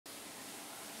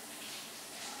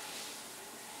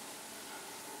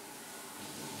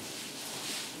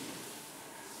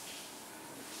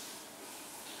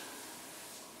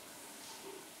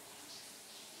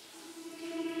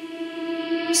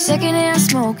Secondhand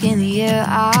smoke in the air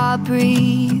I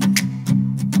breathe.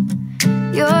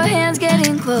 Your hands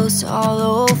getting close all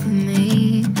over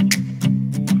me.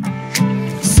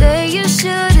 Say you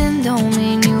shouldn't, don't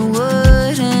mean you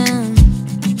wouldn't.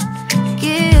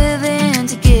 Give in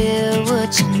to get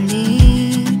what you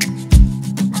need.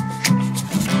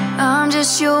 I'm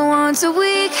just your once a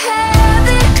week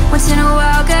habit. Once in a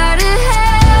while gotta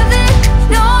have it.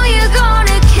 Know you're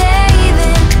gonna cave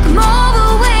in. Come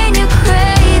over when you're craving.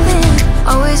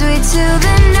 Always wait till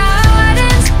the night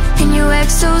ends, and you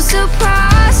act so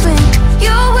surprised when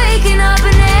you're waking up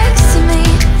next to me.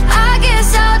 I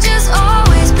guess I'll just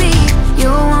always be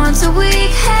your once a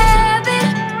week habit.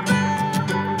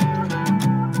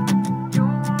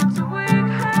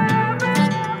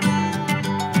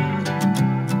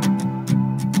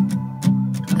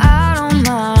 I don't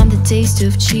mind the taste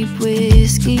of cheap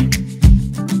whiskey,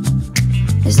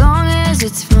 as long as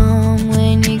it's from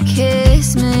when you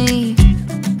kiss me.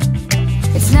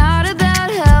 It's not about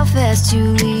how fast you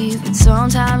leave, but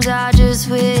sometimes I just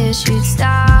wish you'd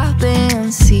stop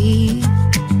and see.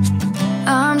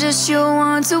 I'm just your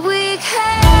once a week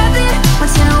habit.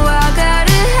 Once in a while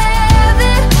gotta have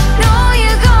it. Know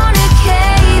you're gonna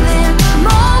cave in. Come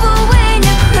over when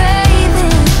you're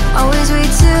craving. Always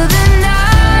wait till the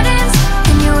night ends,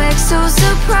 and you act so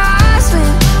surprised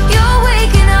when you're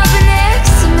waking up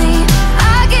next to me.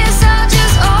 I guess I'll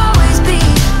just always be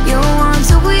your once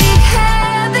a week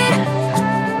habit.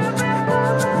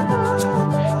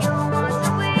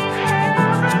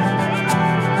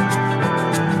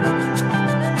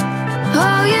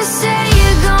 Oh, you say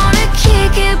you're gonna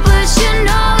kick it, but you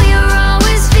know you're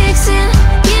always fixing.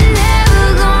 You're never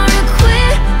gonna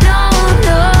quit, no,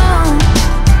 no.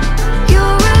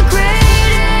 You're a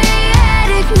grade A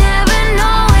addict, never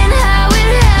knowing how it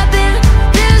happened.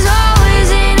 There's always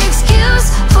an excuse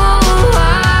for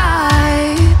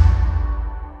why.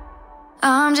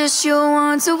 I'm just your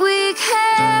once a week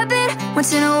habit.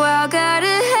 Once in a while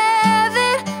gotta have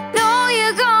it. Know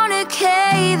you're gonna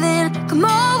cave in. Come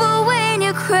over when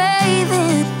you're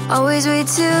craving. Always wait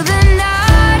till the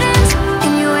night ends,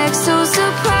 and you act so